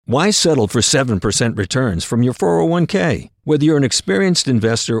Why settle for 7% returns from your 401k? Whether you're an experienced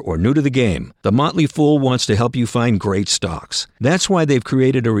investor or new to the game, The Motley Fool wants to help you find great stocks. That's why they've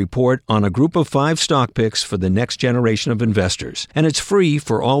created a report on a group of 5 stock picks for the next generation of investors. And it's free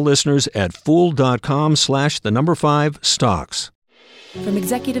for all listeners at fool.com/5stocks. From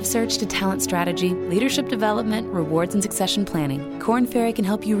executive search to talent strategy, leadership development, rewards, and succession planning, Korn Ferry can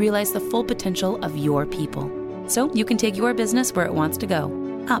help you realize the full potential of your people. So you can take your business where it wants to go,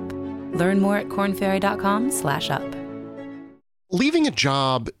 up. Learn more at kornferry.com/up. Leaving a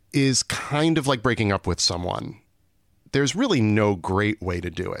job is kind of like breaking up with someone. There's really no great way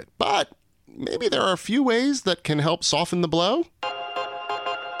to do it, but maybe there are a few ways that can help soften the blow.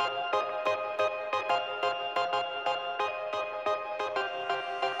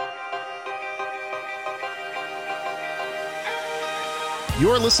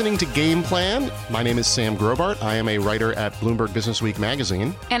 You're listening to Game Plan. My name is Sam Grobart. I am a writer at Bloomberg Businessweek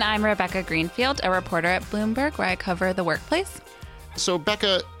magazine. And I'm Rebecca Greenfield, a reporter at Bloomberg, where I cover the workplace. So,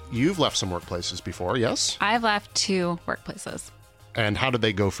 Becca, you've left some workplaces before, yes? I've left 2 workplaces. And how did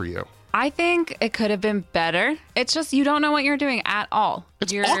they go for you? I think it could have been better. It's just you don't know what you're doing at all.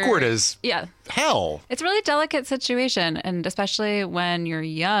 It's awkward as hell. It's a really delicate situation, and especially when you're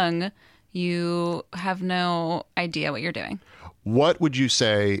young, you have no idea what you're doing. What would you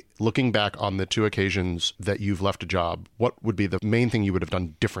say, looking back on the 2 occasions that you've left a job, what would be the main thing you would have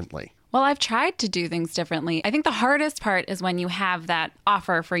done differently? Well, I've tried to do things differently. I think the hardest part is when you have that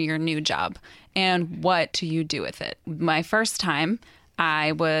offer for your new job and what do you do with it? My first time,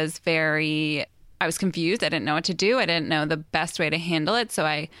 I was confused. I didn't know what to do. I didn't know the best way to handle it. So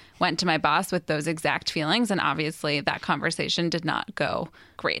I went to my boss with those exact feelings. And obviously that conversation did not go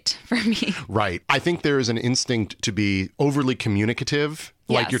great for me. Right. I think there is an instinct to be overly communicative,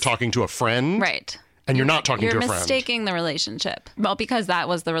 like you're talking to a friend. Right. And you're not talking to a friend. You're mistaking the relationship. Well, because that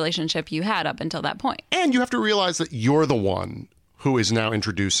was the relationship you had up until that point. And you have to realize that you're the one who is now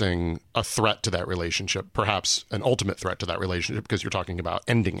introducing a threat to that relationship, perhaps an ultimate threat to that relationship, because you're talking about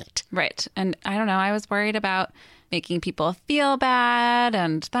ending it. Right. And I don't know, I was worried about making people feel bad,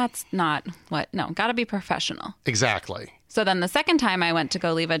 and that's not gotta be professional. Exactly. So then the second time I went to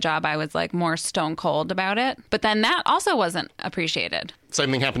go leave a job, I was like more stone cold about it. But then that also wasn't appreciated.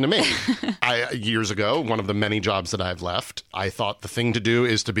 Same thing happened to me. Years ago, one of the many jobs that I've left, I thought the thing to do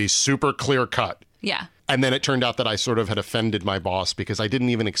is to be super clear cut. Yeah. And then it turned out that I sort of had offended my boss because I didn't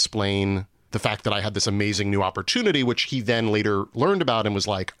even explain the fact that I had this amazing new opportunity, which he then later learned about and was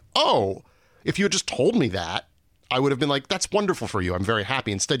like, oh, if you had just told me that, I would have been like, that's wonderful for you. I'm very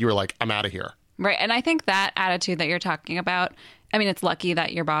happy. Instead, you were like, I'm out of here. Right. And I think that attitude that you're talking about, I mean, it's lucky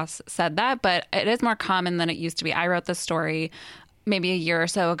that your boss said that, but it is more common than it used to be. I wrote this story maybe a year or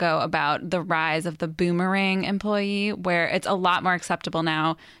so ago about the rise of the boomerang employee, where it's a lot more acceptable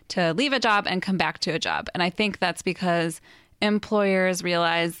now to leave a job and come back to a job. And I think that's because employers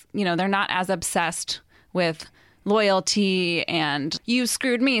realize, they're not as obsessed with loyalty and you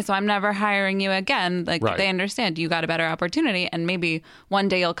screwed me, so I'm never hiring you again. Like, right. They understand you got a better opportunity and maybe one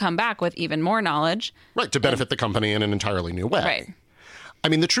day you'll come back with even more knowledge. Right, to benefit the company in an entirely new way. Right. I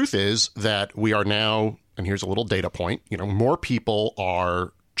mean, the truth is that we are now, and here's a little data point, more people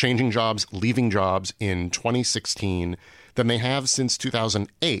are changing jobs, leaving jobs in 2016 than they have since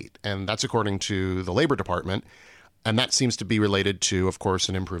 2008. And that's according to the Labor Department. And that seems to be related to, of course,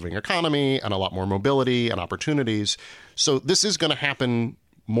 an improving economy and a lot more mobility and opportunities. So this is going to happen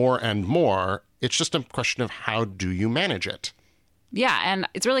more and more. It's just a question of how do you manage it? Yeah, and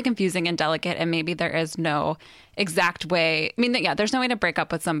it's really confusing and delicate, and maybe there is no exact way. I mean, there's no way to break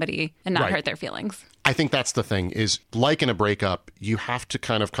up with somebody and not hurt their feelings. I think that's the thing, is like in a breakup, you have to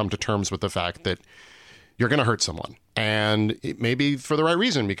kind of come to terms with the fact that you're going to hurt someone. And it may be for the right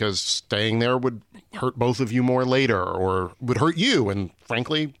reason, because staying there would hurt both of you more later or would hurt you. And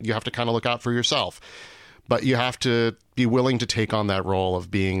frankly, you have to kind of look out for yourself. But you have to be willing to take on that role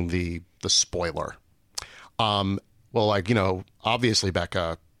of being the spoiler. Well, obviously,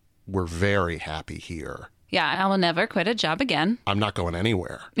 Becca, we're very happy here. Yeah, I will never quit a job again. I'm not going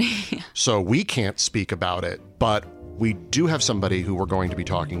anywhere. So we can't speak about it, but we do have somebody who we're going to be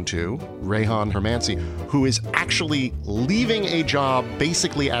talking to, Reyhan Harmanci, who is actually leaving a job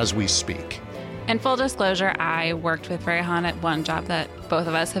basically as we speak. In full disclosure, I worked with Reyhan at one job that both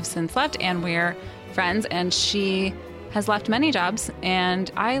of us have since left, and we're friends, and she has left many jobs,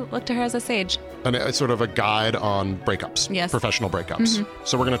 and I look to her as a sage. And it's sort of a guide on breakups, yes. Professional breakups. Mm-hmm.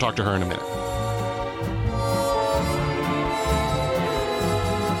 So we're going to talk to her in a minute.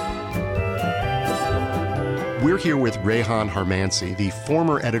 We're here with Reyhan Harmanci, the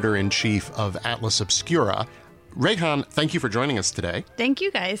former editor-in-chief of Atlas Obscura. Reyhan, thank you for joining us today. Thank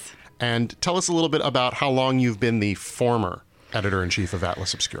you, guys. And tell us a little bit about how long you've been the former editor-in-chief of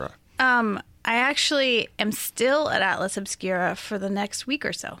Atlas Obscura. I actually am still at Atlas Obscura for the next week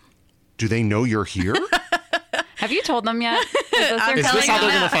or so. Do they know you're here? Have you told them yet? Is this how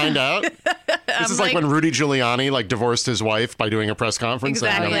they're going to find out? This is like when Rudy Giuliani divorced his wife by doing a press conference.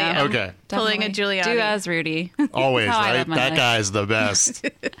 Exactly. Yeah. Okay. Pulling a Giuliani. Do as Rudy. Always, right? That life. guy's the best.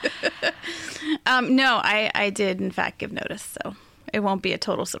 No, I did, in fact, give notice, so it won't be a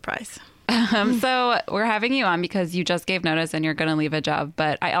total surprise. So we're having you on because you just gave notice and you're going to leave a job.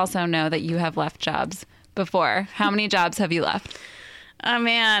 But I also know that you have left jobs before. How many jobs have you left? Oh,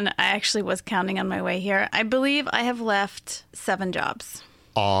 man, I actually was counting on my way here. I believe I have left 7 jobs.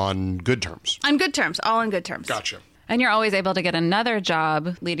 On good terms. On good terms. All on good terms. Gotcha. And you're always able to get another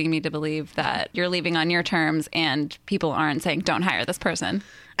job, leading me to believe that you're leaving on your terms and people aren't saying, don't hire this person.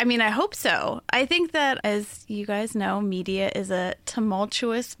 I mean, I hope so. I think that, as you guys know, media is a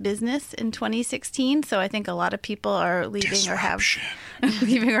tumultuous business in 2016. So I think a lot of people are leaving or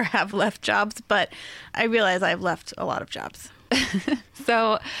have left jobs. But I realize I've left a lot of jobs.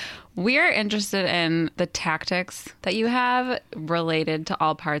 So we're interested in the tactics that you have related to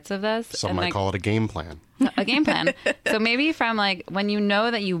all parts of this. Some might call it a game plan. A game plan. So maybe from when you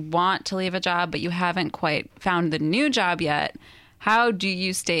know that you want to leave a job, but you haven't quite found the new job yet, how do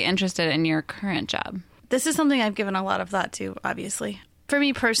you stay interested in your current job? This is something I've given a lot of thought to, obviously. For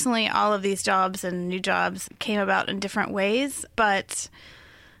me personally, all of these jobs and new jobs came about in different ways, but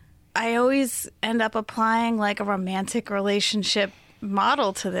I always end up applying a romantic relationship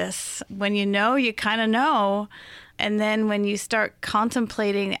model to this. When you know, you kind of know. And then when you start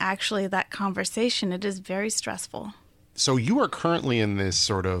contemplating actually that conversation, it is very stressful. So you are currently in this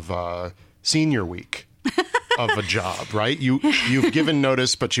sort of senior week of a job, right? You've given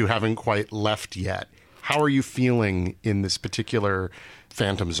notice, but you haven't quite left yet. How are you feeling in this particular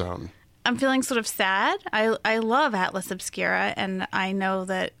phantom zone? I'm feeling sort of sad. I love Atlas Obscura, and I know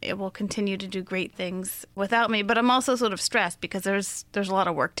that it will continue to do great things without me. But I'm also sort of stressed because there's a lot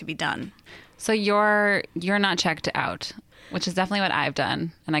of work to be done. So you're not checked out, which is definitely what I've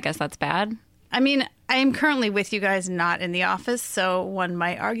done, and I guess that's bad. I mean, I am currently with you guys, not in the office, so one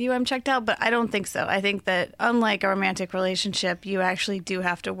might argue I'm checked out, but I don't think so. I think that unlike a romantic relationship, you actually do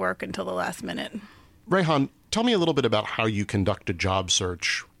have to work until the last minute. Reyhan, tell me a little bit about how you conduct a job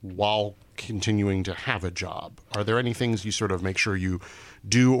search while continuing to have a job. Are there any things you sort of make sure you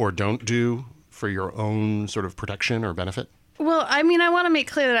do or don't do for your own sort of protection or benefit? Well, I mean, I want to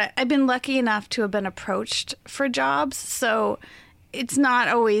make clear that I've been lucky enough to have been approached for jobs. So it's not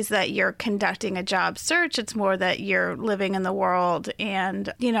always that you're conducting a job search. It's more that you're living in the world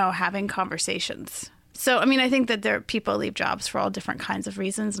and, having conversations. So, I mean, I think that people leave jobs for all different kinds of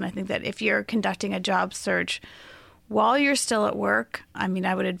reasons. And I think that if you're conducting a job search while you're still at work, I mean,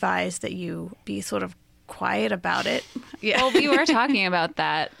 I would advise that you be sort of quiet about it. Yeah. Well, we were talking about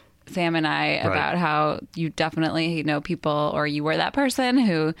that, Sam and I, about how you definitely know people, or you were that person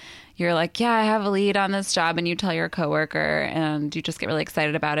who you're like, yeah, I have a lead on this job, and you tell your coworker and you just get really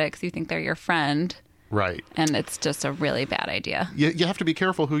excited about it because you think they're your friend. Right. And it's just a really bad idea. You have to be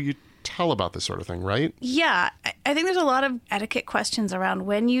careful who you tell about this sort of thing, right? Yeah. I think there's a lot of etiquette questions around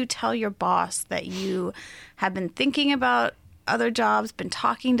when you tell your boss that you have been thinking about other jobs, been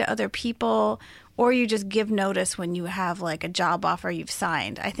talking to other people, or you just give notice when you have a job offer you've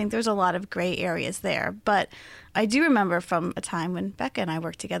signed. I think there's a lot of gray areas there. But I do remember from a time when Becca and I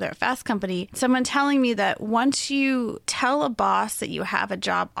worked together at Fast Company, someone telling me that once you tell a boss that you have a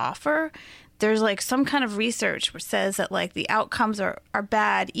job offer, there's some kind of research which says that the outcomes are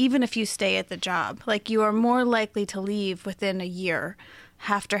bad even if you stay at the job. You are more likely to leave within a year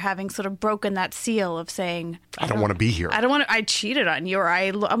after having sort of broken that seal of saying, I don't want to be here. I cheated on you, or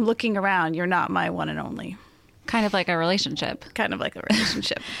I'm looking around. You're not my one and only. Kind of like a relationship.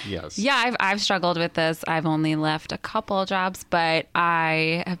 Yes. Yeah, I've struggled with this. I've only left a couple jobs, but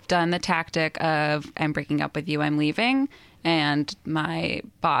I have done the tactic of I'm breaking up with you, I'm leaving. And my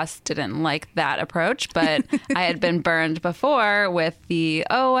boss didn't like that approach, but I had been burned before with I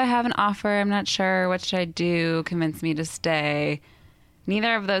have an offer, I'm not sure, what should I do, convince me to stay.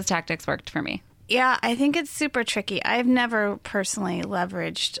 Neither of those tactics worked for me. Yeah, I think it's super tricky. I've never personally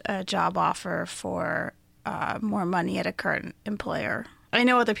leveraged a job offer for more money at a current employer. I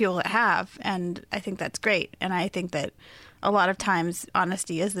know other people that have, and I think that's great. And I think that a lot of times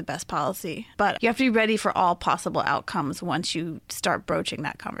honesty is the best policy. But you have to be ready for all possible outcomes once you start broaching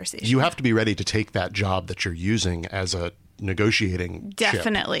that conversation. You have to be ready to take that job that you're using as a negotiating chip.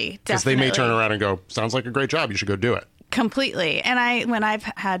 Definitely. Because they may turn around and go, sounds like a great job, you should go do it. Completely. And when I've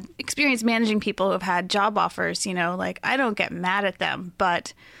had experience managing people who have had job offers, like I don't get mad at them,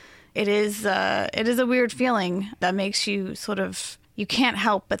 but it is a weird feeling that makes you you can't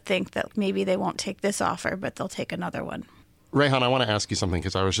help but think that maybe they won't take this offer, but they'll take another one. Reyhan, I want to ask you something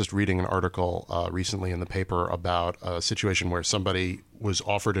because I was just reading an article recently in the paper about a situation where somebody was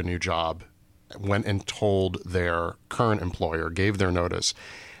offered a new job, went and told their current employer, gave their notice,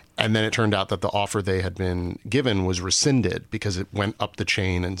 and then it turned out that the offer they had been given was rescinded because it went up the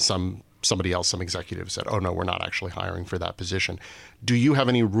chain and somebody else, some executive said, oh, no, we're not actually hiring for that position. Do you have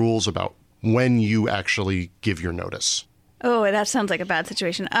any rules about when you actually give your notice? Oh, that sounds like a bad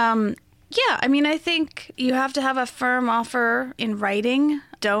situation. Yeah, I mean, I think you have to have a firm offer in writing.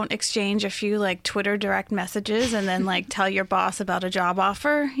 Don't exchange a few Twitter direct messages and then tell your boss about a job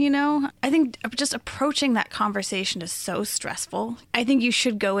offer, I think just approaching that conversation is so stressful. I think you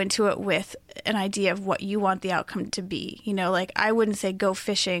should go into it with an idea of what you want the outcome to be. I wouldn't say go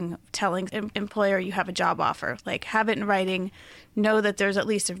fishing telling an employer you have a job offer. Have it in writing, know that there's at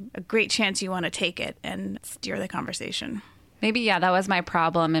least a great chance you want to take it and steer the conversation. Maybe, yeah, that was my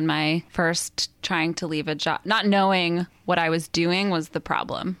problem in my first trying to leave a job. Not knowing what I was doing was the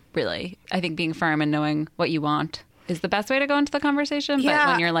problem, really. I think being firm and knowing what you want is the best way to go into the conversation. Yeah.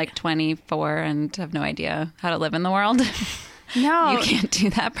 But when you're 24 and have no idea how to live in the world, no, you can't do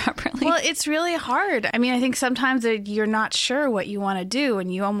that properly. Well, it's really hard. I mean, I think sometimes you're not sure what you want to do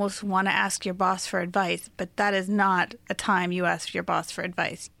and you almost want to ask your boss for advice, but that is not a time you ask your boss for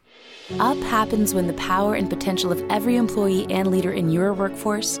advice. Up happens when the power and potential of every employee and leader in your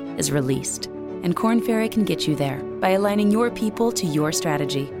workforce is released. And Korn Ferry can get you there by aligning your people to your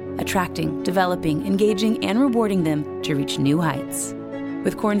strategy, attracting, developing, engaging, and rewarding them to reach new heights.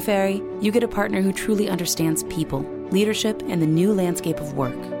 With Korn Ferry, you get a partner who truly understands people, leadership, and the new landscape of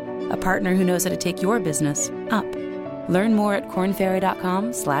work. A partner who knows how to take your business up. Learn more at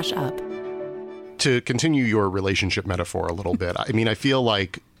kornferry.com/up. To continue your relationship metaphor a little bit, I mean, I feel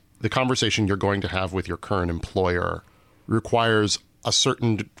like the conversation you're going to have with your current employer requires a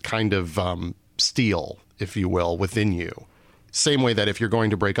certain kind of steel, if you will, within you. Same way that if you're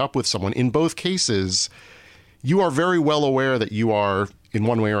going to break up with someone, in both cases, you are very well aware that you are, in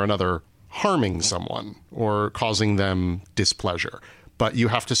one way or another, harming someone or causing them displeasure. But you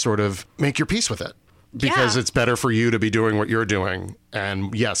have to sort of make your peace with it. Because it's better for you to be doing what you're doing.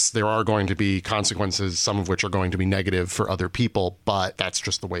 And yes, there are going to be consequences, some of which are going to be negative for other people, but that's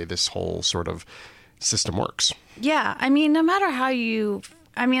just the way this whole sort of system works. Yeah. I mean, no matter how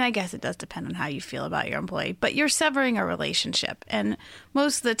I guess it does depend on how you feel about your employee, but you're severing a relationship. And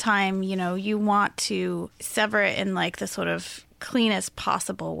most of the time, you want to sever it in the sort of cleanest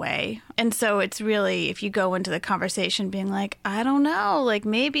possible way. And so it's really, if you go into the conversation being I don't know,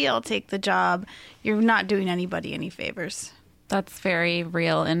 maybe I'll take the job, you're not doing anybody any favors. That's very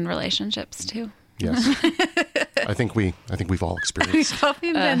real in relationships too. Yes. I think we've all experienced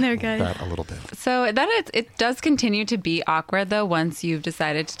been there, guys. that a little bit. So it does continue to be awkward though once you've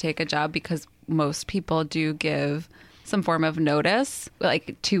decided to take a job, because most people do give some form of notice,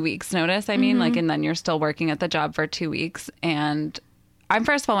 2 weeks notice, I mean, and then you're still working at the job for 2 weeks. And I'm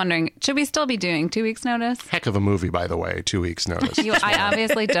first of all wondering, should we still be doing 2 weeks notice? Heck of a movie, by the way, 2 weeks notice. I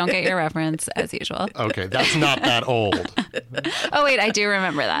obviously don't get your reference as usual. Okay, that's not that old. Oh, wait, I do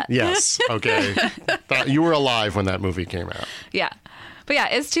remember that. Yes, okay. You were alive when that movie came out. Yeah. But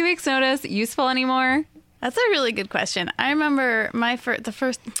yeah, is 2 weeks notice useful anymore? That's a really good question. I remember the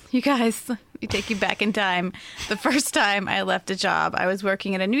first, you guys, you take you back in time. The first time I left a job, I was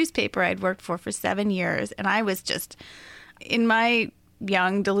working at a newspaper I'd worked for 7 years. And I was just, in my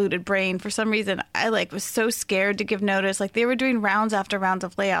young, deluded brain, for some reason, I was so scared to give notice. They were doing rounds after rounds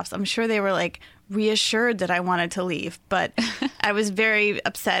of layoffs. I'm sure they were reassured that I wanted to leave. But I was very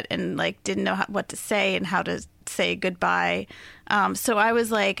upset and didn't know what to say and how to say goodbye. So I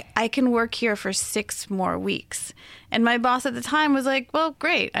was I can work here for 6 more weeks. And my boss at the time was well,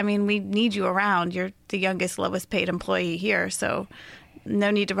 great. I mean, we need you around. You're the youngest, lowest paid employee here. So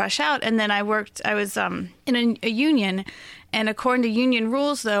no need to rush out. And then I was in a union. And according to union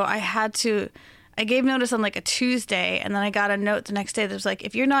rules, though, I gave notice on a Tuesday. And then I got a note the next day that was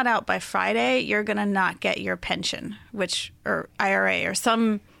if you're not out by Friday, you're going to not get your pension, or IRA or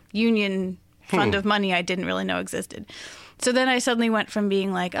some union fund of money I didn't really know existed. So then I suddenly went from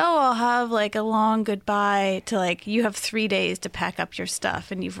being I'll have a long goodbye to you have 3 days to pack up your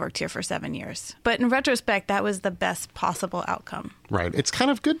stuff and you've worked here for 7 years. But in retrospect, that was the best possible outcome. Right. It's kind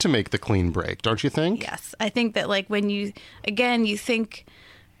of good to make the clean break, don't you think? Yes. I think that when you think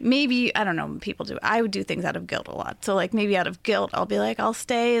maybe, I don't know, people do. I would do things out of guilt a lot. So like maybe out of guilt, I'll be like, I'll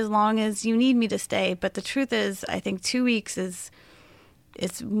stay as long as you need me to stay. But the truth is, I think 2 weeks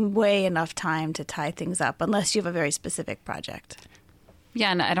it's way enough time to tie things up unless you have a very specific project.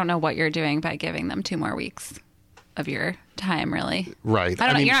 Yeah, and I don't know what you're doing by giving them 2 more weeks of your time, really. Right. I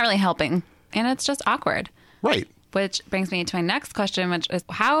don't know. You're not really helping. And it's just awkward. Right. Which brings me to my next question, which is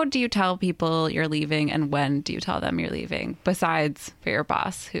how do you tell people you're leaving and when do you tell them you're leaving, besides for your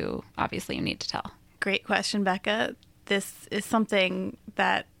boss, who obviously you need to tell? Great question, Becca. This is something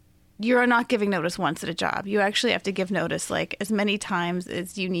that you're not giving notice once at a job. You actually have to give notice like as many times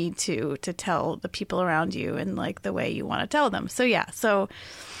as you need to tell the people around you in like the way you want to tell them. So yeah,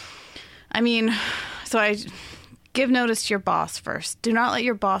 I give notice to your boss first. Do not let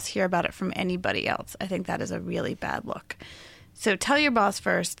your boss hear about it from anybody else. I think that is a really bad look. So tell your boss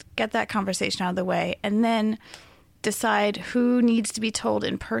first, get that conversation out of the way, and then decide who needs to be told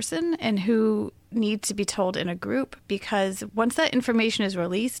in person and who needs to be told in a group, because once that information is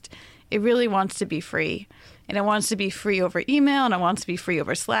released, it really wants to be free. And it wants to be free over email, and it wants to be free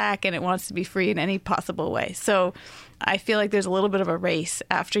over Slack, and it wants to be free in any possible way. So I feel like there's a little bit of a race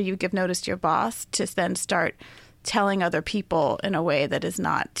after you give notice to your boss to then start telling other people in a way that is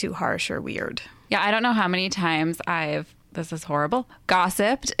not too harsh or weird. Yeah, I don't know how many times this is horrible,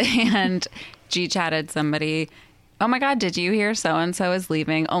 gossiped and G-chatted somebody, oh my God, did you hear so-and-so is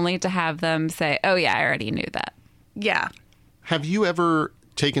leaving? Only to have them say, oh yeah, I already knew that. Yeah. Have you ever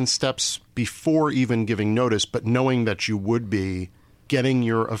taken steps before even giving notice, but knowing that you would be getting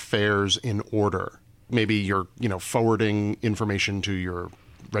your affairs in order? Maybe you're, forwarding information to your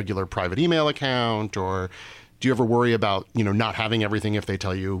regular private email account, or do you ever worry about, not having everything if they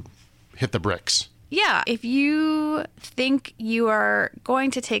tell you, hit the bricks? Yeah. If you think you are going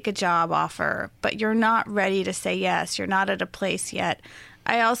to take a job offer, but you're not ready to say yes, you're not at a place yet,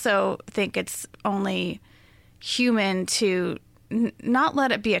 I also think it's only human to not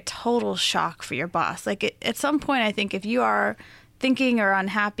let it be a total shock for your boss. Like at some point, I think if you are thinking or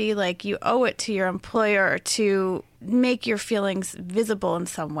unhappy, like you owe it to your employer to make your feelings visible in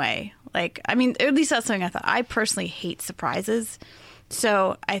some way. Like, at least that's something I thought. I personally hate surprises.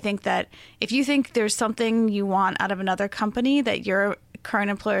 So I think that if you think there's something you want out of another company that your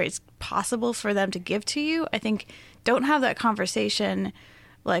current employer is possible for them to give to you, I think don't have that conversation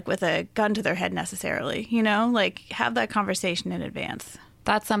like with a gun to their head necessarily, like have that conversation in advance.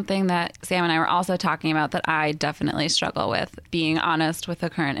 That's something that Sam and I were also talking about that I definitely struggle with, being honest with the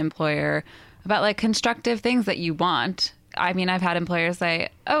current employer about like constructive things that you want. I've had employers say,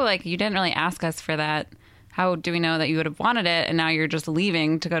 oh, like you didn't really ask us for that. How do we know that you would have wanted it? And now you're just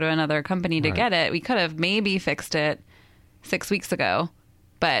leaving to go to another company to get it. We could have maybe fixed it 6 weeks ago,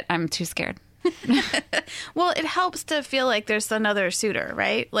 but I'm too scared. Well, it helps to feel like there's another suitor,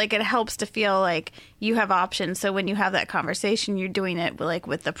 right? Like it helps to feel like you have options. So when you have that conversation, you're doing it like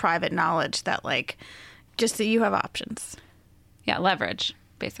with the private knowledge that like just that you have options. Yeah, leverage,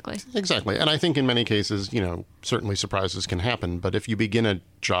 basically. Exactly. And I think in many cases, certainly surprises can happen. But if you begin a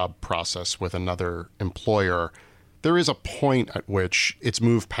job process with another employer, there is a point at which it's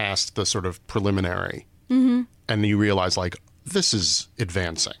moved past the sort of preliminary. Mm-hmm. And you realize like this is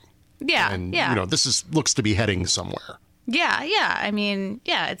advancing. Yeah, and, yeah. This looks to be heading somewhere. Yeah,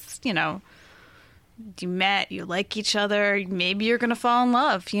 yeah. It's, you met, you like each other, maybe you're going to fall in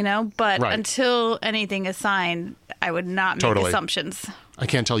love, but right. Until anything is signed, I would not make assumptions. I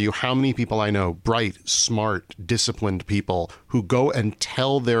can't tell you how many people I know, bright, smart, disciplined people who go and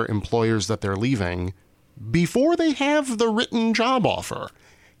tell their employers that they're leaving before they have the written job offer.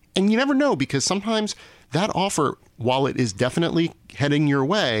 And you never know, because sometimes that offer, while it is definitely heading your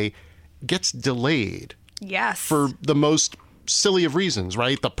way, gets delayed. Yes. For the most silly of reasons,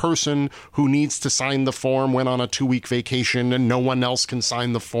 right? The person who needs to sign the form went on a 2-week vacation and no one else can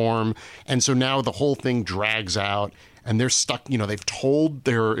sign the form. And so now the whole thing drags out and they're stuck. They've told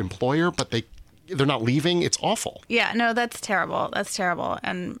their employer, but they're not leaving. It's awful. Yeah, no, that's terrible. That's terrible.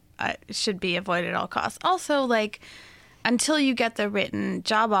 And it should be avoided at all costs. Also, until you get the written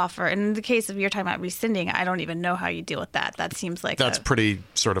job offer, and in the case of you're talking about rescinding, I don't even know how you deal with that. That seems like that's pretty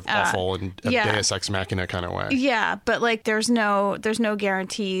sort of awful in a Deus Ex Machina kind of way. Yeah, but there's no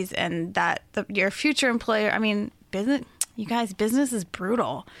guarantees, and that your future employer. Business. You guys, business is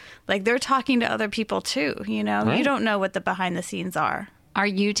brutal. They're talking to other people too. Right. You don't know what the behind the scenes are. Are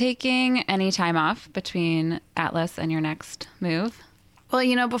you taking any time off between Atlas and your next move?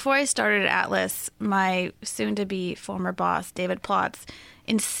 Well, before I started at Atlas, my soon-to-be former boss, David Plotz,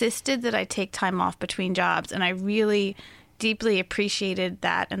 insisted that I take time off between jobs, and I really deeply appreciated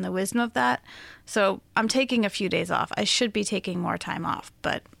that and the wisdom of that. So I'm taking a few days off. I should be taking more time off,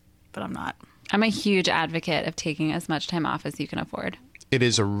 but I'm not. I'm a huge advocate of taking as much time off as you can afford. It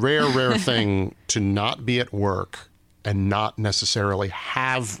is a rare thing to not be at work and not necessarily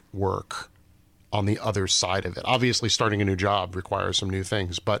have work on the other side of it. Obviously, starting a new job requires some new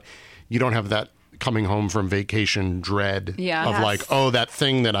things, but you don't have that coming home from vacation dread of like, oh, that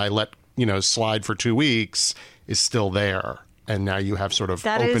thing that I let, slide for 2 weeks is still there. And now you have sort of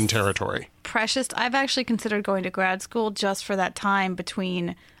open territory. Precious. I've actually considered going to grad school just for that time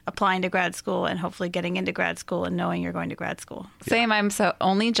between applying to grad school and hopefully getting into grad school and knowing you're going to grad school. Same. I'm so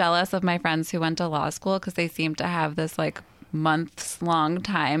only jealous of my friends who went to law school because they seem to have this like months long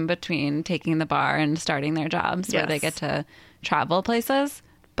time between taking the bar and starting their jobs where they get to travel places.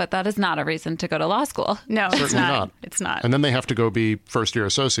 But that is not a reason to go to law school. No, it's Certainly not. It's not. And then they have to go be first-year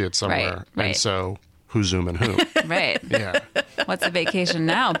associates somewhere. Right. And so who's zooming who? Right. Yeah. What's a vacation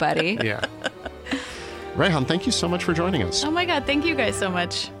now, buddy? Yeah. Reyhan, thank you so much for joining us. Oh my God, thank you guys so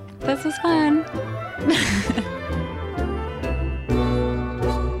much. This was fun.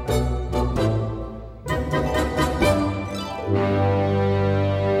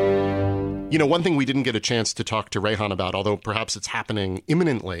 One thing we didn't get a chance to talk to Reyhan about, although perhaps it's happening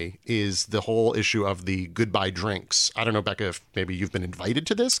imminently, is the whole issue of the goodbye drinks. I don't know, Becca, if maybe you've been invited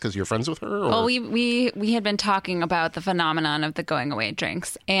to this because you're friends with her? Or... Well, we had been talking about the phenomenon of the going away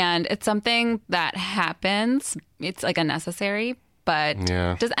drinks, and it's something that happens. It's like a necessary, but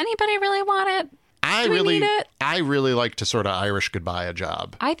does anybody really want it? Do we need it? I really like to sort of Irish goodbye a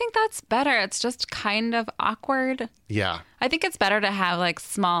job. I think that's better. It's just kind of awkward. Yeah. I think it's better to have like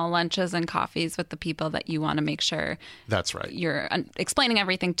small lunches and coffees with the people that you want to make sure that's right. You're explaining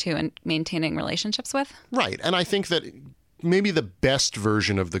everything to and maintaining relationships with. Right. And I think that maybe the best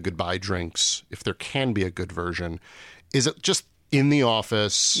version of the goodbye drinks, if there can be a good version, is it just in the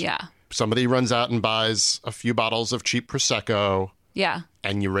office. Yeah. Somebody runs out and buys a few bottles of cheap Prosecco. Yeah.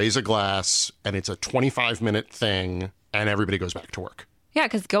 And you raise a glass, and it's a 25-minute thing, and everybody goes back to work. Yeah,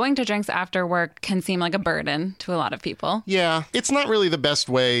 because going to drinks after work can seem like a burden to a lot of people. Yeah, it's not really the best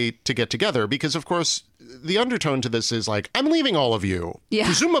way to get together because, of course, the undertone to this is like, I'm leaving all of you,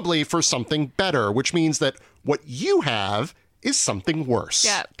 presumably for something better, which means that what you have is something worse.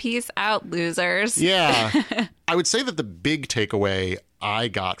 Yeah, peace out, losers. Yeah. I would say that the big takeaway I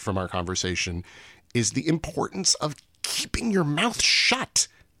got from our conversation is the importance of keeping your mouth shut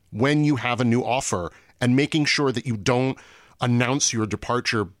when you have a new offer and making sure that you don't announce your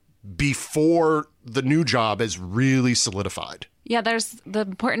departure before the new job is really solidified. Yeah, there's the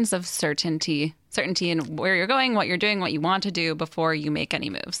importance of certainty in where you're going, what you're doing, what you want to do before you make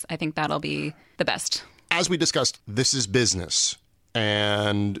any moves. I think that'll be the best. As we discussed, this is business.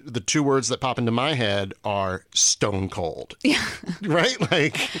 And the two words that pop into my head are stone cold. Yeah. Right?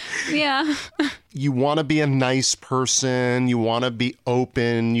 Like, yeah. You want to be a nice person. You want to be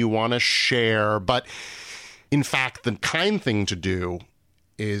open. You want to share. But in fact, the kind thing to do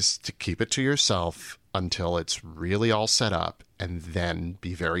is to keep it to yourself until it's really all set up and then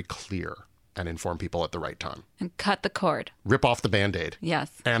be very clear and inform people at the right time. And cut the cord. Rip off the Band-Aid.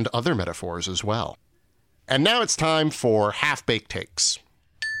 Yes. And other metaphors as well. And now it's time for Half-Baked Takes.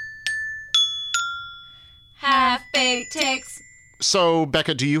 Half-Baked Takes. So,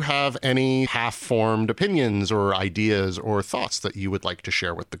 Becca, do you have any half-formed opinions or ideas or thoughts that you would like to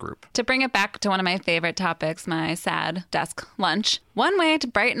share with the group? To bring it back to one of my favorite topics, my sad desk lunch. One way to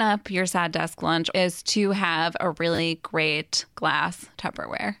brighten up your sad desk lunch is to have a really great glass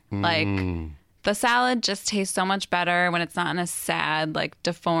Tupperware. Like, the salad just tastes so much better when it's not in a sad, like,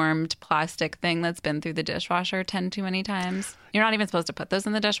 deformed plastic thing that's been through the dishwasher 10 too many times. You're not even supposed to put those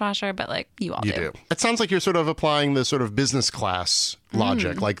in the dishwasher, but, like, you all do. It sounds like you're sort of applying the sort of business class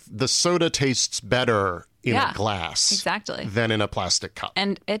logic. Like, the soda tastes better in a glass than in a plastic cup.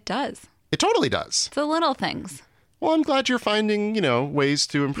 And it does. It totally does. It's the little things. Well, I'm glad you're finding, ways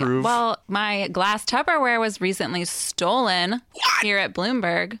to improve. Yeah. Well, my glass Tupperware was recently stolen here at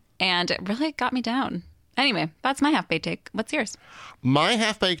Bloomberg. And it really got me down. Anyway, that's my half-baked take. What's yours? My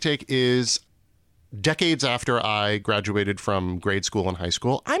half-baked take is decades after I graduated from grade school and high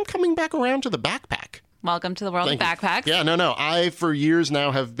school, I'm coming back around to the backpack. Welcome to the world of backpacks. Yeah, no. I, for years now,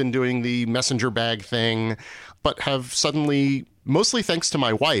 have been doing the messenger bag thing, but have suddenly, mostly thanks to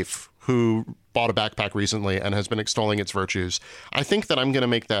my wife, who bought a backpack recently and has been extolling its virtues, I think that I'm going to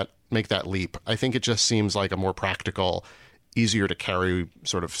make that leap. I think it just seems like a more practical, easier to carry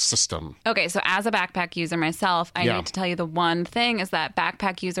sort of system. Okay, so as a backpack user myself, I need to tell you the one thing is that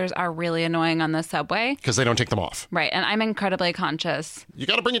backpack users are really annoying on the subway. Because they don't take them off. Right, and I'm incredibly conscious. You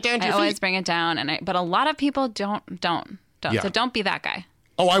got to bring it down to your feet. I always bring it down, but a lot of people don't. Don't. Yeah. So don't be that guy.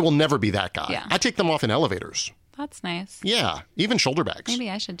 Oh, I will never be that guy. Yeah. I take them off in elevators. That's nice. Yeah, even shoulder bags. Maybe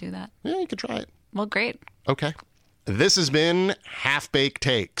I should do that. Yeah, you could try it. Well, great. Okay. This has been Half-Baked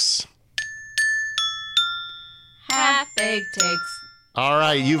Takes. Half-Baked Takes. All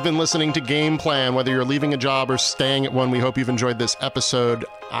right, you've been listening to Game Plan. Whether you're leaving a job or staying at one, we hope you've enjoyed this episode.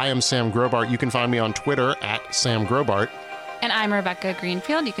 I am Sam Grobart. You can find me on Twitter at Sam Grobart. And I'm Rebecca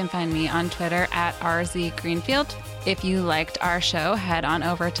Greenfield. You can find me on Twitter at RZ Greenfield. If you liked our show, head on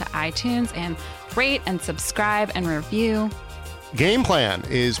over to iTunes and rate and subscribe and review. Game Plan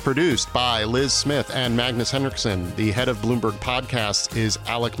is produced by Liz Smith and Magnus Henriksen. The head of Bloomberg Podcasts is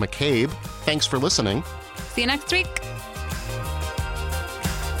Alec McCabe. Thanks for listening. See you next week.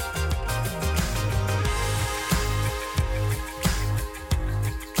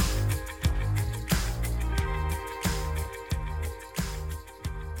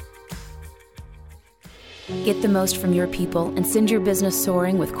 Get the most from your people and send your business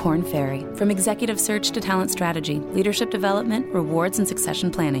soaring with Korn Ferry. From executive search to talent strategy, leadership development, rewards, and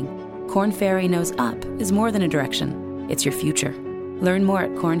succession planning, Korn Ferry knows up is more than a direction. It's your future. Learn more at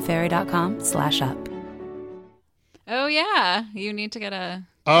kornferry.com/up. Oh, yeah. You need to get a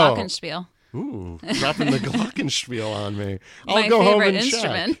glockenspiel. Ooh, dropping the glockenspiel on me. I'll My go home favorite and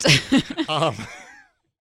instrument. check.